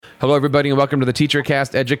Hello, everybody, and welcome to the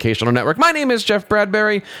TeacherCast Educational Network. My name is Jeff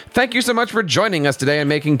Bradbury. Thank you so much for joining us today and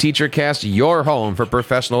making TeacherCast your home for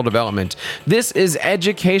professional development. This is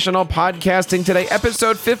Educational Podcasting Today,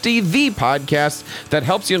 episode 50, the podcast that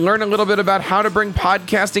helps you learn a little bit about how to bring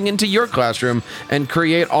podcasting into your classroom and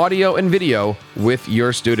create audio and video with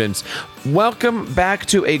your students. Welcome back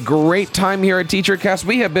to a great time here at TeacherCast.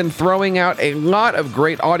 We have been throwing out a lot of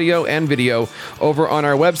great audio and video over on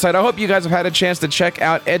our website. I hope you guys have had a chance to check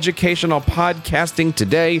out Educational Podcasting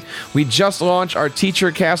Today. We just launched our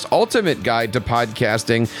TeacherCast Ultimate Guide to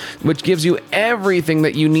Podcasting, which gives you everything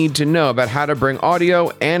that you need to know about how to bring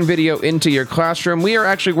audio and video into your classroom. We are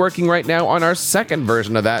actually working right now on our second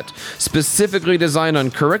version of that, specifically designed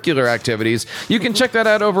on curricular activities. You can check that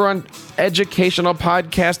out over on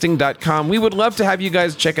educationalpodcasting.com. We would love to have you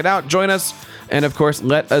guys check it out, join us, and of course,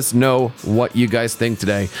 let us know what you guys think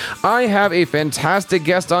today. I have a fantastic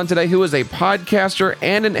guest on today who is a podcaster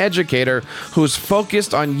and an educator who's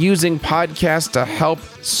focused on using podcasts to help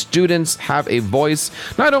students have a voice,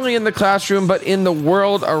 not only in the classroom, but in the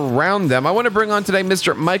world around them. I want to bring on today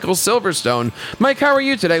Mr. Michael Silverstone. Mike, how are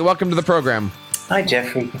you today? Welcome to the program. Hi,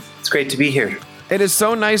 Jeffrey. It's great to be here. It is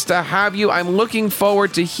so nice to have you. I'm looking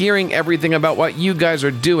forward to hearing everything about what you guys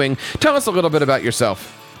are doing. Tell us a little bit about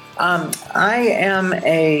yourself. I am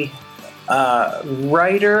a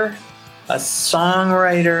writer, a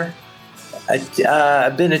songwriter.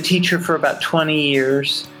 I've been a teacher for about 20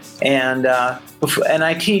 years, and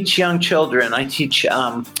I teach young children. I teach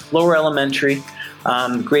lower elementary,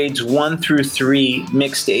 grades 1 through 3,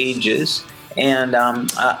 mixed ages, and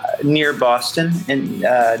near Boston and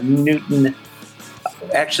Newton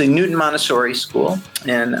Montessori School.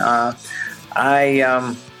 And I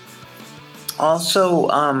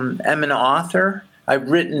also am an author. I've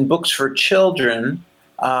written books for children,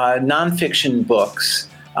 nonfiction books,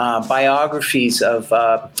 biographies of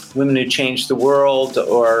women who changed the world,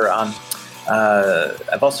 or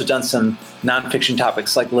I've also done some nonfiction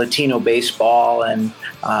topics like Latino baseball and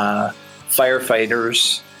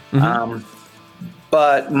firefighters. Mm-hmm.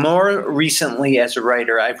 But more recently, as a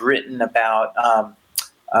writer, I've written about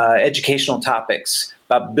educational topics,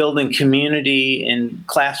 about building community in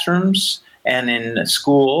classrooms and in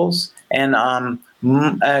schools. And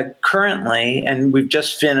currently, and we've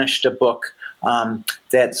just finished a book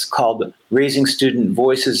that's called Raising Student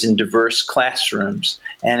Voices in Diverse Classrooms.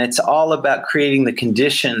 And it's all about creating the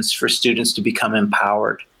conditions for students to become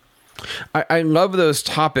empowered. I love those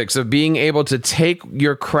topics of being able to take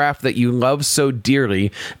your craft that you love so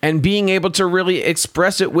dearly and being able to really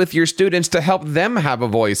express it with your students to help them have a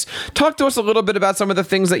voice. Talk to us a little bit about some of the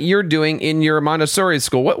things that you're doing in your Montessori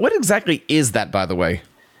school. What exactly is that, by the way?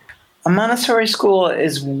 A Montessori school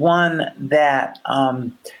is one that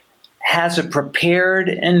has a prepared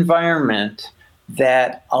environment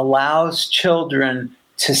that allows children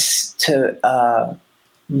to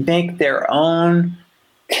make their own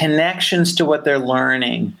connections to what they're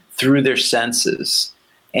learning through their senses,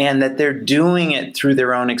 and that they're doing it through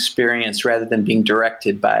their own experience rather than being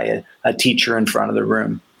directed by a teacher in front of the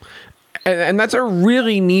room. And that's a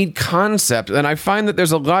really neat concept. And I find that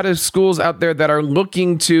there's a lot of schools out there that are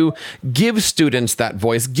looking to give students that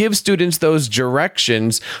voice, give students those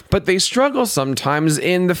directions, but they struggle sometimes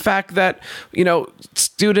in the fact that,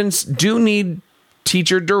 students do need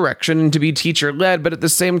teacher direction and to be teacher led, but at the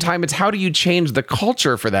same time, it's how do you change the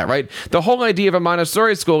culture for that, right? The whole idea of a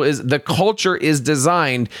Montessori school is the culture is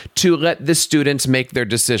designed to let the students make their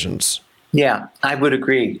decisions. Yeah, I would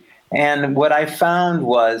agree. And what I found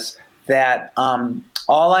was that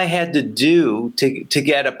all I had to do to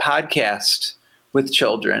get a podcast with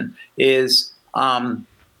children is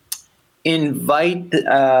invite.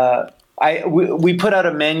 We put out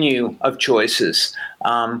a menu of choices,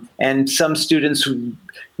 and some students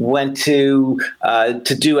went to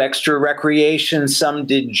do extra recreation. Some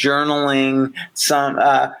did journaling.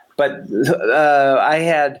 But I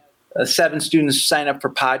had 7 students sign up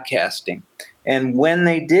for podcasting, and when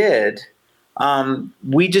they did,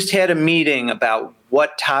 we just had a meeting about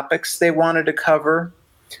what topics they wanted to cover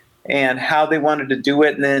and how they wanted to do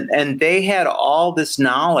it, and they had all this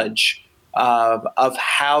knowledge of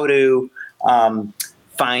how to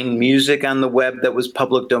find music on the web that was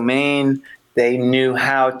public domain. They knew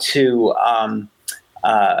how to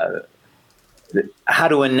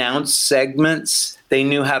announce segments. They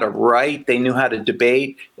knew how to write. They knew how to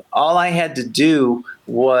debate. All I had to do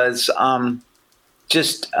was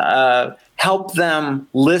just help them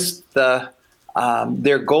list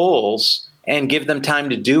their goals and give them time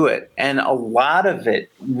to do it. And a lot of it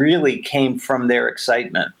really came from their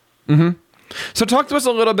excitement. Mm-hmm. So talk to us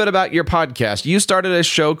a little bit about your podcast. You started a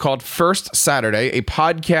show called First Saturday, a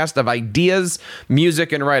podcast of ideas,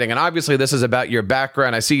 music, and writing. And obviously this is about your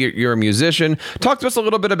background. I see you're a musician. Talk to us a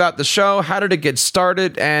little bit about the show. How did it get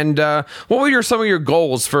started? And what were some of your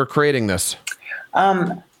goals for creating this?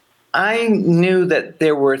 I knew that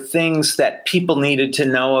there were things that people needed to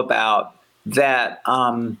know about that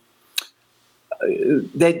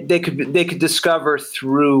they could discover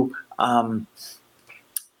through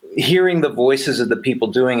hearing the voices of the people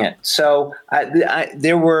doing it. So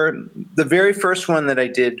there were, the very first one that I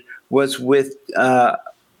did was with a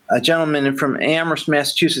gentleman from Amherst,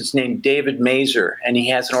 Massachusetts named David Mazer, and he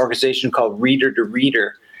has an organization called Reader to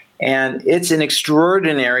Reader. And it's an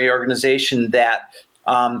extraordinary organization that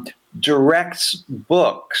directs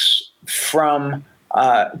books from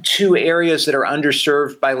to areas that are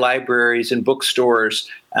underserved by libraries and bookstores,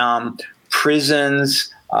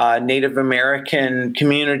 prisons, Native American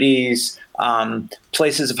communities,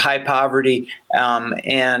 places of high poverty,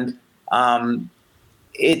 and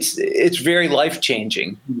it's very life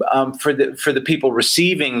changing for the people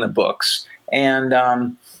receiving the books, and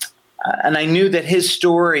I knew that his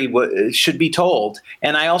story should be told,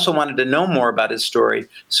 and I also wanted to know more about his story,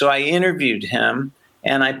 so I interviewed him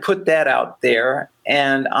and I put that out there,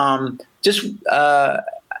 and and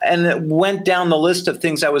it went down the list of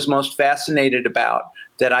things I was most fascinated about,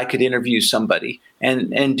 that I could interview somebody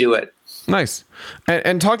and do it. Nice.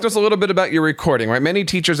 And talk to us a little bit about your recording, right? Many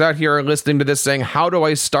teachers out here are listening to this saying, how do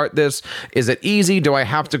I start this? Is it easy? Do I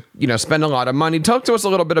have to, spend a lot of money? Talk to us a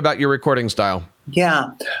little bit about your recording style. Yeah.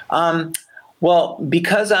 Well,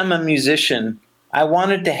 because I'm a musician, I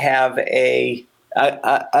wanted to have a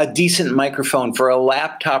decent microphone for a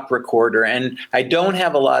laptop recorder, and I don't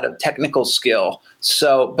have a lot of technical skill.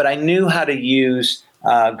 But I knew how to use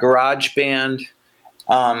GarageBand,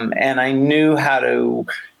 and I knew how to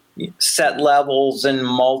set levels and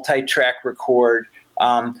multi-track record.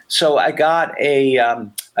 So I got a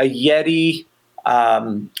Yeti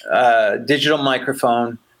digital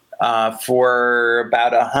microphone for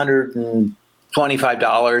about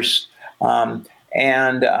 $125.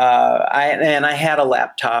 And I had a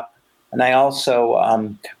laptop, and I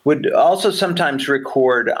also would also sometimes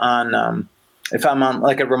record on if I'm on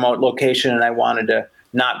like a remote location and I wanted to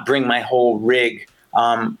not bring my whole rig,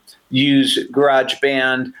 use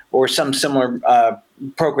GarageBand or some similar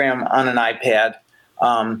program on an iPad,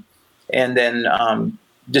 and then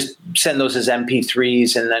just send those as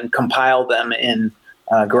MP3s and then compile them in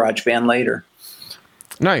GarageBand later.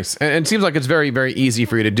 Nice. And it seems like it's very, very easy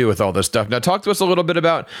for you to do with all this stuff. Now, talk to us a little bit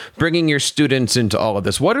about bringing your students into all of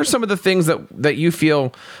this. What are some of the things that you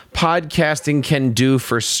feel podcasting can do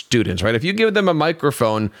for students, right? If you give them a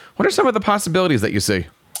microphone, what are some of the possibilities that you see?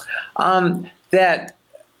 That,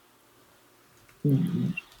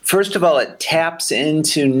 first of all, it taps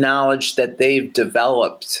into knowledge that they've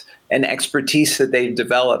developed and expertise that they've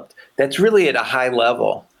developed that's really at a high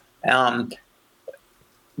level.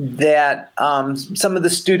 That some of the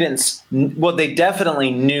students, well, they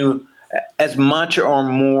definitely knew as much or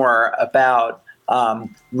more about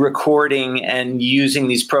recording and using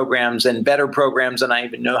these programs, and better programs than I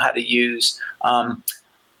even know how to use.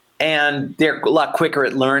 And they're a lot quicker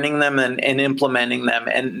at learning them and implementing them.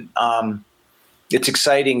 And it's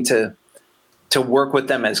exciting to work with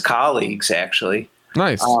them as colleagues, actually.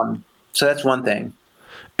 Nice. So that's one thing.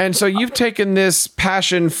 And so you've taken this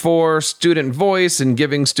passion for student voice and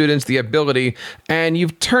giving students the ability, and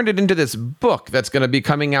you've turned it into this book that's going to be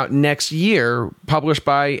coming out next year, published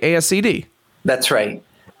by ASCD. That's right.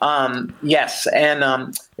 Yes.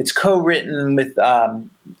 And it's co-written with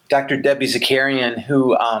Dr. Debbie Zakarian,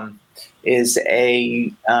 who is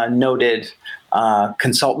a noted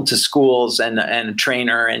consultant to schools and a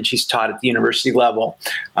trainer, and she's taught at the university level.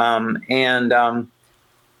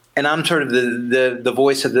 And I'm sort of the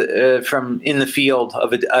voice of from in the field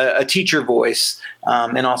of a teacher voice,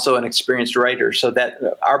 and also an experienced writer. So that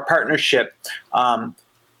our partnership on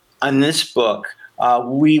this book,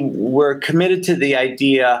 we were committed to the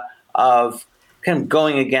idea of kind of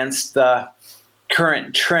going against the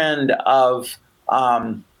current trend of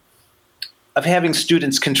having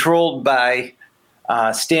students controlled by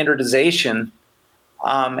standardization,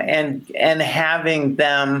 and having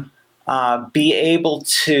them be able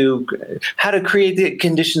to how to create the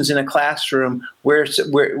conditions in a classroom where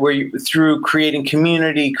you, through creating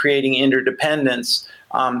community, creating interdependence,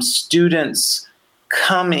 students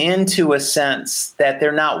come into a sense that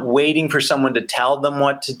they're not waiting for someone to tell them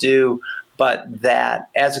what to do, but that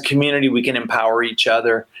as a community we can empower each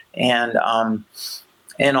other and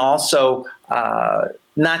also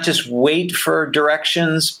not just wait for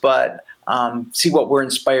directions, but see what we're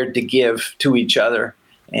inspired to give to each other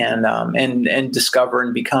and discover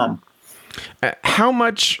and become. How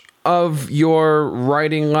much of your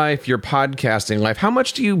writing life, your podcasting life, how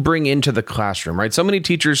much do you bring into the classroom, right? So many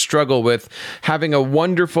teachers struggle with having a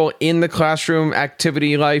wonderful in the classroom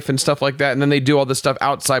activity life and stuff like that, and then they do all this stuff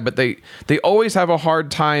outside, but they always have a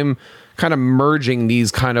hard time kind of merging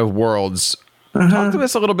these kind of worlds. Talk to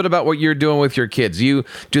us a little bit about what you're doing with your kids. Do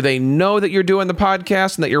they know that you're doing the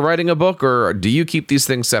podcast and that you're writing a book, or do you keep these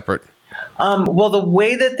things separate? Well, the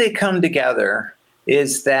way that they come together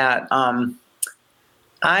is that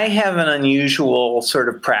I have an unusual sort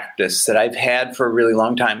of practice that I've had for a really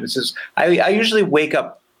long time. This is I usually wake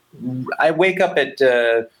up at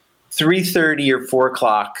 3:30 or 4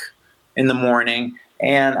 o'clock in the morning,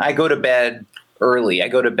 and I go to bed early. I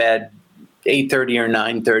go to bed 8:30 or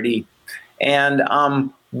 9:30. And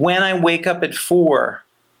when I wake up at 4,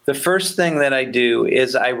 the first thing that I do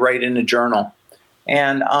is I write in a journal.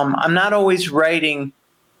 And I'm not always writing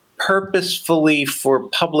purposefully for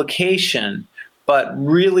publication, but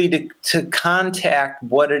really to contact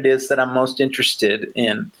what it is that I'm most interested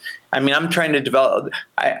in. I mean, I'm trying to develop,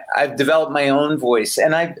 I've developed my own voice.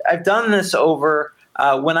 And I've done this over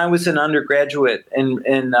when I was an undergraduate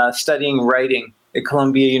in studying writing at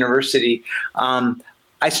Columbia University.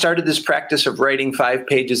 I started this practice of writing 5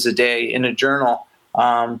 pages a day in a journal,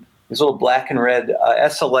 these little black and red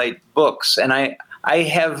Esselite books. And I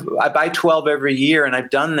buy 12 every year, and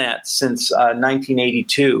I've done that since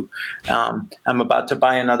 1982. I'm about to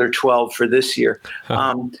buy another 12 for this year.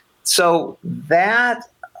 So that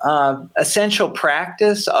essential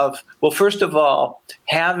practice of, well, first of all,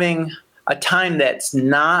 having a time that's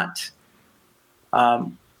not,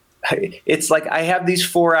 it's like I have these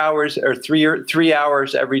 4 hours or 3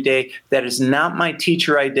 hours every day that is not my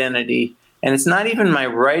teacher identity, and it's not even my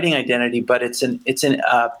writing identity, but it's an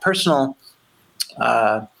personal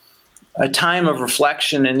a time of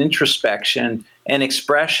reflection and introspection and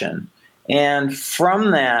expression. And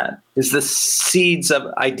from that is the seeds of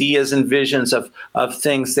ideas and visions of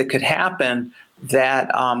things that could happen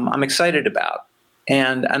that I'm excited about.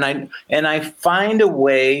 And I find a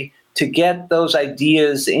way to get those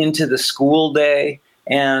ideas into the school day,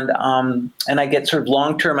 and I get sort of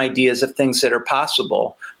long-term ideas of things that are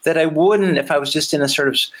possible that I wouldn't if I was just in a sort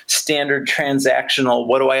of standard transactional,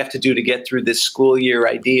 what do I have to do to get through this school year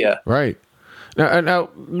idea? Right. Now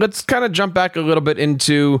let's kind of jump back a little bit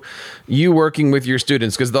into you working with your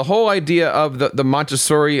students, because the whole idea of the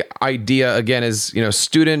Montessori idea, again, is,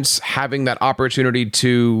 students having that opportunity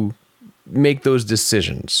to make those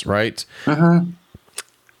decisions, right?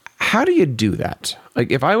 How do you do that?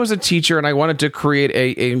 Like, if I was a teacher and I wanted to create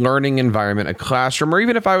a learning environment, a classroom, or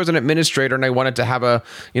even if I was an administrator and I wanted to have a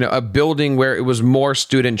building where it was more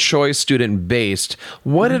student choice, student based,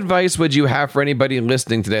 what advice would you have for anybody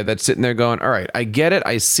listening today that's sitting there going, all right, I get it,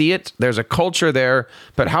 I see it, there's a culture there,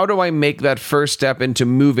 but how do I make that first step into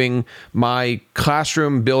moving my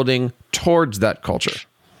classroom building towards that culture?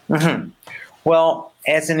 Well,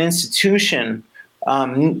 as an institution,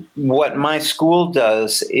 what my school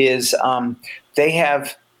does is they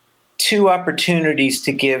have 2 opportunities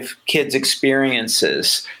to give kids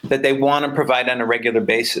experiences that they want to provide on a regular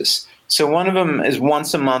basis. So one of them is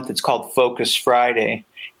once a month. It's called Focus Friday.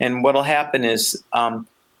 And what will happen is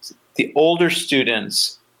the older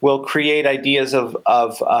students will create ideas of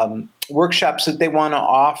workshops that they want to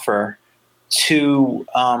offer to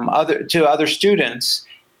other students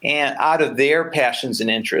and out of their passions and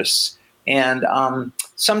interests. And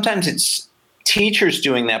sometimes it's teachers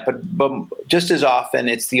doing that, but just as often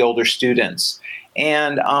it's the older students.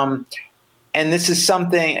 And this is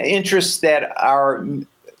interests that are,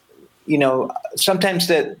 sometimes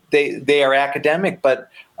that they are academic, but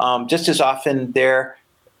just as often they're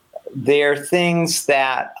things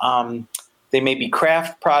that they may be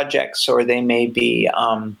craft projects, or they may be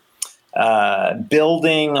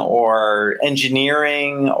building or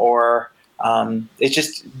engineering, or it's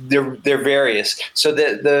just they're various. So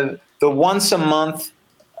the once a month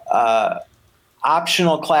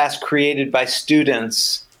optional class created by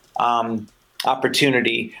students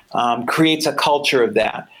opportunity creates a culture of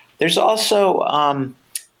that. There's also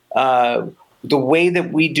the way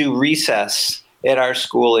that we do recess at our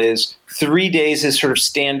school is 3 days is sort of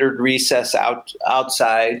standard recess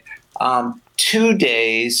outside. 2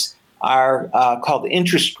 days are called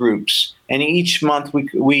interest groups. And each month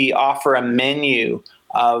we offer a menu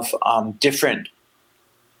of different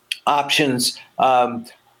options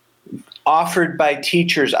offered by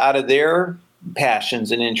teachers out of their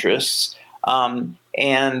passions and interests,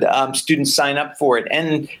 and students sign up for it.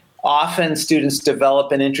 And often students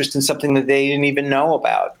develop an interest in something that they didn't even know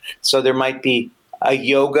about. So there might be a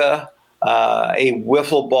yoga, a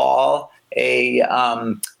wiffle ball, a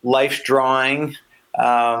life drawing,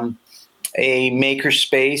 a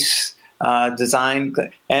makerspace design,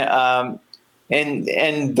 and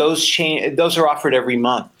those are offered every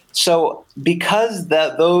month. So because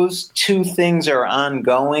those two things are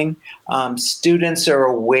ongoing, students are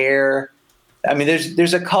aware. I mean,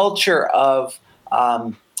 there's a culture of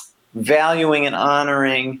valuing and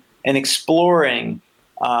honoring and exploring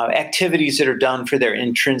activities that are done for their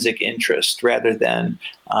intrinsic interest rather than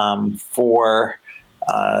for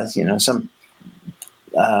some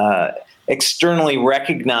externally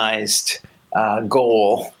recognized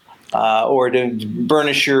goal or to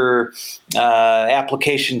burnish your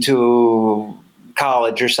application to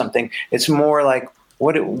college or something. It's more like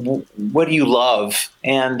what do you love,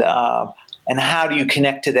 and how do you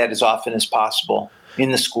connect to that as often as possible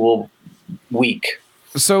in the school week.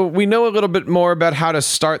 So we know a little bit more about how to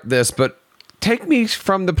start this, but take me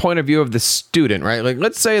from the point of view of the student, right? Like,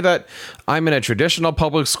 let's say that I'm in a traditional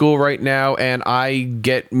public school right now and I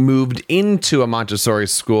get moved into a Montessori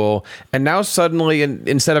school, and now suddenly,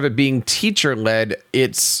 instead of it being teacher-led,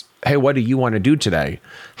 it's, hey, what do you want to do today?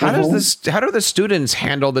 How do the students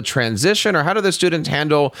handle the transition, or how do the students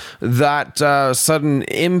handle that sudden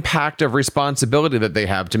impact of responsibility that they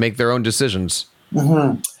have to make their own decisions?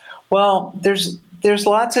 Mm-hmm. Well, there's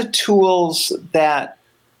lots of tools that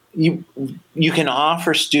you can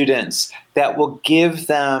offer students that will give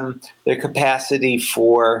them their capacity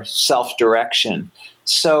for self-direction.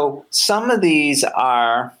 So some of these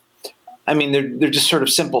are, I mean, they're just sort of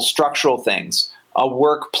simple structural things. A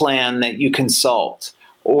work plan that you consult,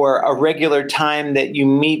 or a regular time that you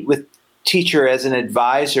meet with teacher as an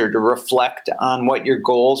advisor to reflect on what your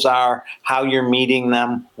goals are, how you're meeting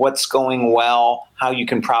them, what's going well, how you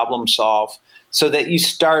can problem solve, so that you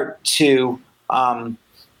start to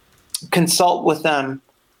consult with them,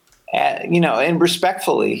 and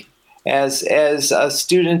respectfully as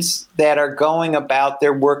students that are going about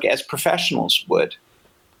their work as professionals would.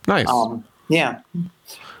 Nice. So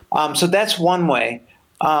that's one way.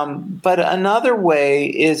 But another way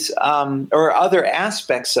is, or other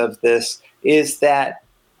aspects of this, is that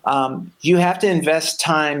you have to invest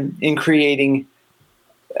time in creating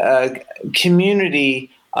a community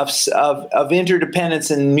of interdependence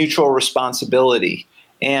and mutual responsibility.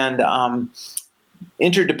 And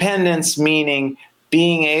interdependence meaning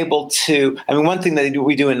being able to, one thing that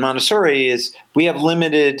we do in Montessori is we have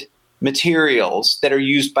limited materials that are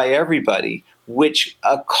used by everybody, which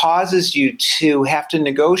causes you to have to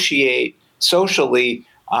negotiate socially.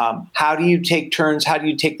 How do you take turns? How do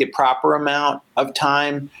you take the proper amount of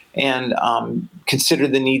time and consider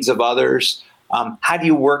the needs of others? How do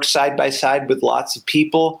you work side by side with lots of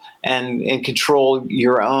people and control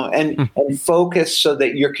your own and focus so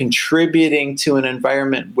that you're contributing to an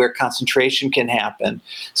environment where concentration can happen?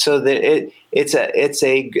 So that it's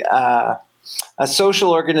a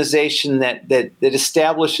social organization that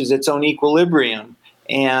establishes its own equilibrium,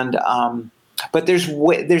 and but there's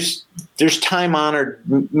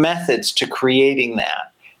time-honored methods to creating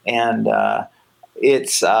that, and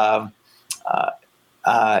it's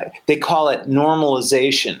they call it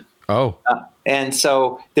normalization. Oh, and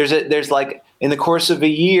so there's like in the course of a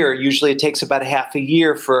year, usually it takes about half a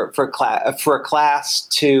year for a class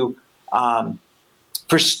to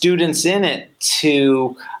for students in it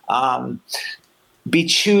to be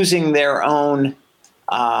choosing their own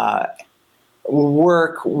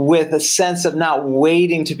work with a sense of not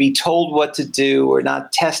waiting to be told what to do or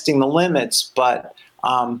not testing the limits, but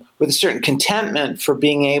with a certain contentment for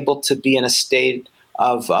being able to be in a state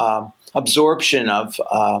of absorption, of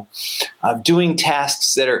doing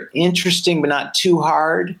tasks that are interesting but not too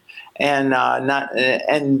hard,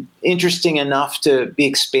 and interesting enough to be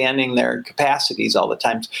expanding their capacities all the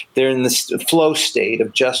time. They're in this flow state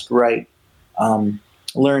of just right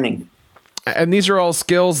learning. And these are all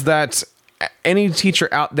skills that any teacher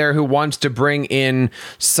out there who wants to bring in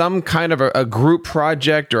some kind of a group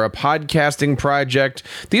project or a podcasting project,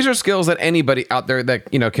 these are skills that anybody out there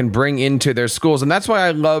that, can bring into their schools. And that's why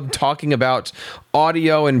I love talking about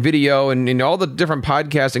audio and video and all the different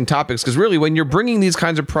podcasting topics, because really when you're bringing these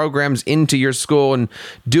kinds of programs into your school and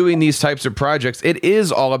doing these types of projects, it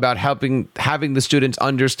is all about having the students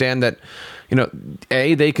understand that,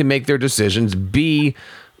 A, they can make their decisions, B,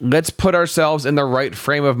 let's put ourselves in the right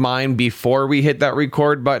frame of mind before we hit that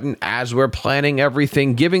record button as we're planning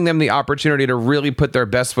everything, giving them the opportunity to really put their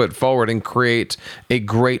best foot forward and create a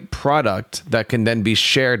great product that can then be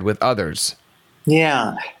shared with others.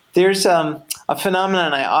 Yeah. There's a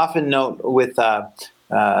phenomenon I often note with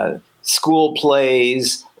school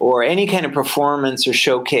plays or any kind of performance or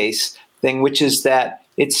showcase thing, which is that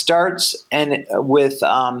it starts with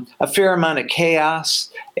a fair amount of chaos,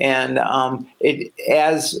 and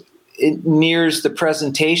as it nears the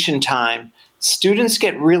presentation time, students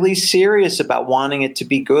get really serious about wanting it to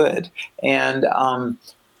be good. And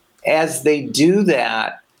as they do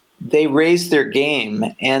that, they raise their game,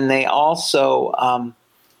 and they also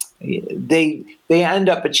they end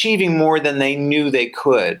up achieving more than they knew they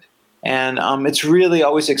could. And it's really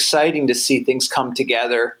always exciting to see things come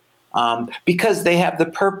together because they have the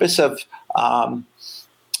purpose of,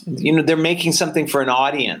 they're making something for an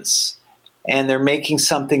audience, and they're making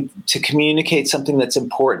something to communicate something that's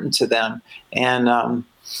important to them. And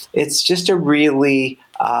it's just a really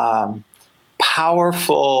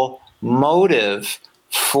powerful motive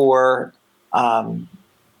for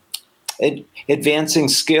advancing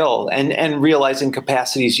skill and realizing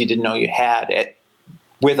capacities you didn't know you had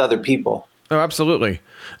with other people. Oh, absolutely.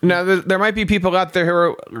 Now, there might be people out there who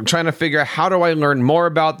are trying to figure out, how do I learn more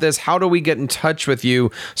about this? How do we get in touch with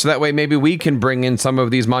you? So that way maybe we can bring in some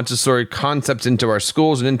of these Montessori concepts into our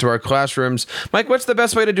schools and into our classrooms. Mike, what's the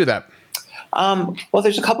best way to do that? Well,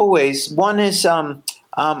 there's a couple ways. One is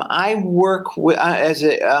I work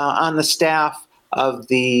on the staff of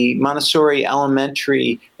the Montessori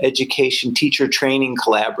Elementary Education Teacher Training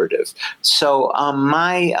Collaborative. So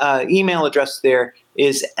my email address there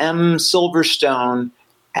is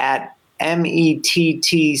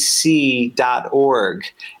msilverstone@mettc.org.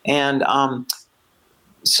 And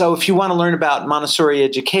so if you want to learn about Montessori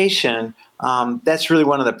education, that's really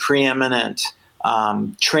one of the preeminent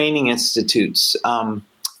training institutes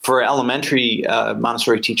for elementary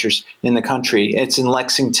Montessori teachers in the country. It's in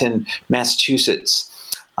Lexington, Massachusetts.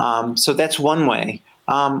 So that's one way.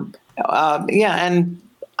 And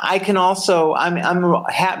I can also,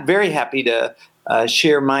 I'm very happy to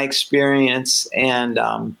share my experience and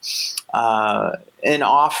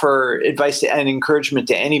offer advice and encouragement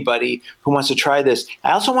to anybody who wants to try this.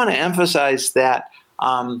 I also want to emphasize that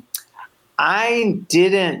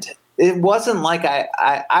it wasn't like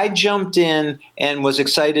I jumped in and was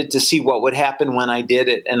excited to see what would happen when I did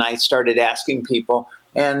it, and I started asking people.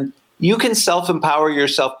 And you can self-empower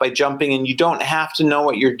yourself by jumping in. You don't have to know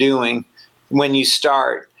what you're doing when you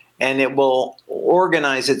start, and it will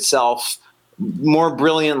organize itself more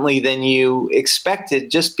brilliantly than you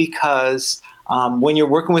expected, just because when you're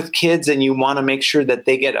working with kids and you want to make sure that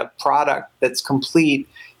they get a product that's complete,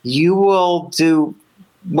 you will do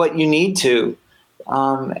what you need to.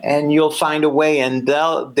 And you'll find a way, and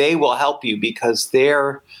they will help you because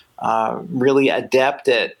they're really adept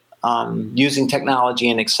at using technology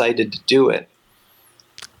and excited to do it.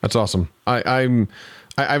 That's awesome.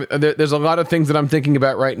 There's a lot of things that I'm thinking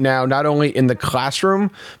about right now, not only in the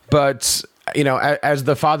classroom, but as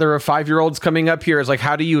the father of 5-year-olds coming up here, is like,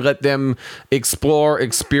 how do you let them explore,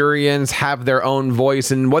 experience, have their own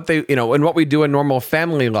voice and what they, and what we do in normal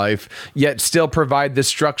family life, yet still provide the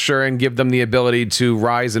structure and give them the ability to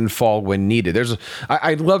rise and fall when needed.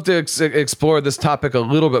 I'd love to explore this topic a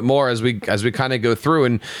little bit more as we kind of go through.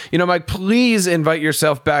 And, Mike, please invite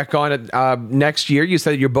yourself back on next year. You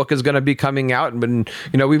said your book is going to be coming out, and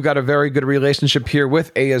we've got a very good relationship here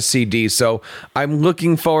with ASCD. So I'm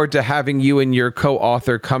looking forward to having you and your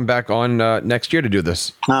co-author come back on next year to do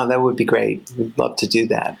this. Oh, that would be great. We'd love to do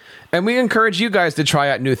that. And we encourage you guys to try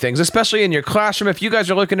out new things, especially in your classroom. If you guys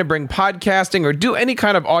are looking to bring podcasting or do any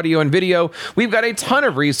kind of audio and video, we've got a ton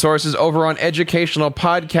of resources over on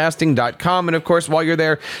educationalpodcasting.com. And of course, while you're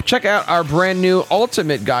there, check out our brand new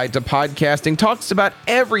Ultimate Guide to Podcasting. Talks about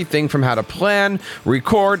everything from how to plan,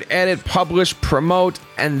 record, edit, publish, promote,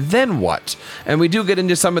 and then what? And we do get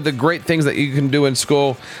into some of the great things that you can do in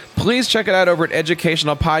school. Please check it out over at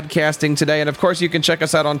Educational Podcasting Today. And of course, you can check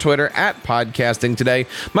us out on Twitter at Podcasting Today.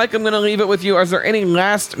 Mike, I'm going to leave it with you. Is there any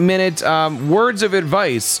last minute words of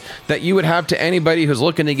advice that you would have to anybody who's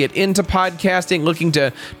looking to get into podcasting, looking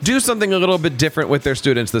to do something a little bit different with their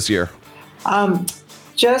students this year?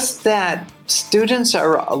 Just that students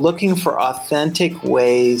are looking for authentic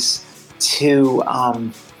ways to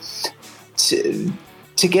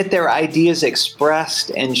get their ideas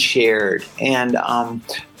expressed and shared. And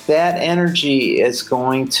that energy is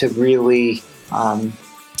going to really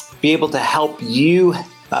be able to help you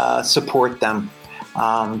support them.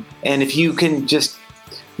 And if you can just,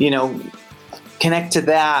 connect to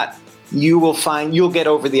that, you'll get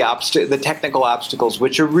over the technical obstacles,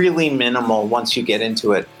 which are really minimal once you get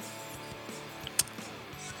into it.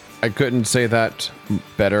 I couldn't say that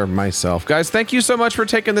better myself. Guys, thank you so much for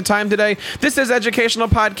taking the time today. This is Educational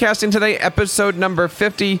Podcasting Today, episode number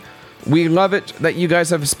 50. We love it that you guys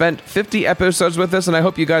have spent 50 episodes with us, and I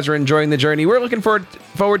hope you guys are enjoying the journey. We're looking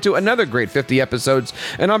forward to another great 50 episodes.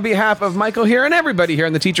 And on behalf of Michael here and everybody here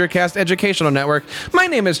on the TeacherCast Educational Network, my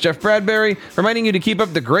name is Jeff Bradbury, reminding you to keep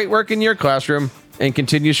up the great work in your classroom and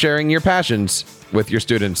continue sharing your passions with your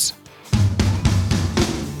students.